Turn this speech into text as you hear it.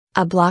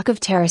A block of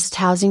terraced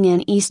housing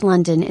in East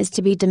London is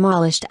to be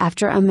demolished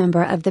after a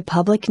member of the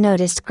public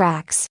noticed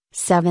cracks.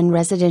 7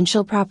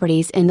 residential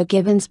properties in the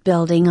Gibbons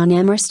Building on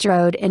Amhurst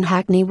Road in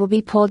Hackney will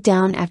be pulled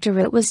down after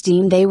it was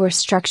deemed they were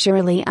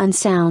structurally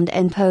unsound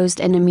and posed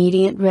an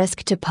immediate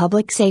risk to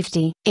public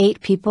safety.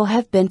 8 people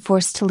have been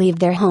forced to leave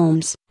their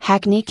homes.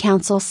 Hackney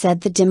Council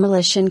said the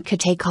demolition could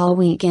take all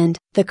weekend.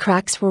 The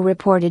cracks were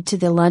reported to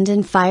the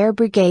London Fire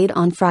Brigade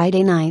on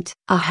Friday night.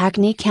 A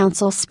Hackney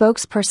Council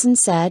spokesperson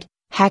said,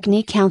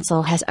 Hackney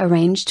Council has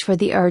arranged for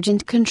the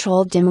urgent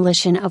controlled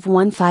demolition of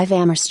 15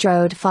 Amhurst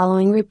Road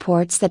following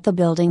reports that the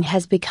building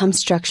has become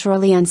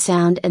structurally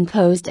unsound and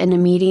posed an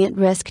immediate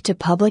risk to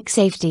public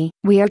safety.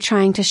 We are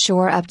trying to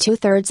shore up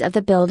 2/3 of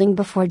the building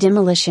before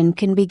demolition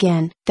can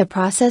begin. The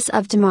process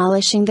of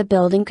demolishing the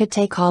building could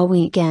take all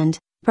weekend,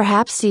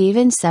 perhaps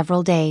even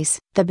several days.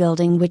 The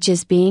building which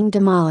is being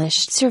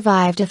demolished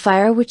survived a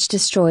fire which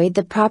destroyed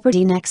the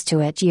property next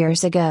to it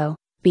years ago.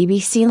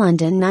 BBC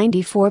London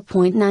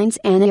 94.9's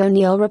Annie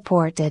O'Neill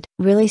reported.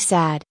 Really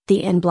sad.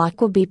 The end block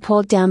will be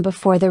pulled down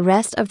before the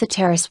rest of the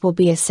terrace will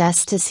be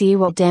assessed to see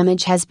what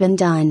damage has been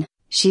done,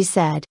 she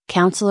said.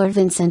 Councillor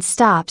Vincent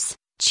Stopes,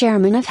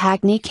 chairman of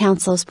Hackney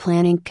Council's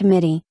Planning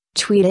Committee,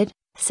 tweeted,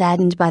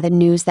 saddened by the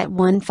news that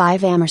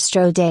 15 Amhurst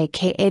Road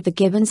aka the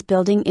Gibbons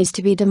Building is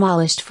to be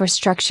demolished for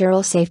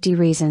structural safety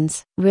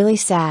reasons. Really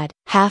sad.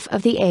 Half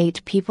of the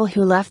 8 people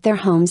who left their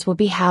homes will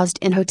be housed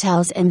in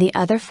hotels and the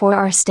other 4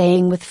 are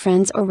staying with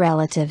friends or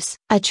relatives.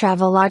 A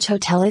Travelodge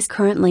hotel is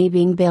currently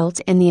being built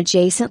in the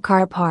adjacent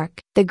car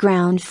park. The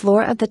ground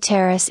floor of the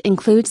terrace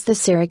includes the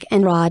SIRI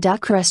and Raw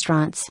Duck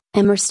restaurants.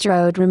 Amhurst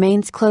Road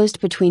remains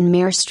closed between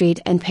Mare Street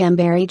and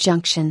Pambury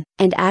Junction,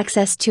 and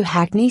access to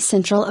Hackney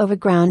Central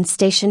Overground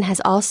Station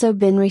has also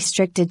been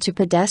restricted to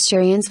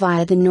pedestrians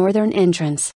via the northern entrance.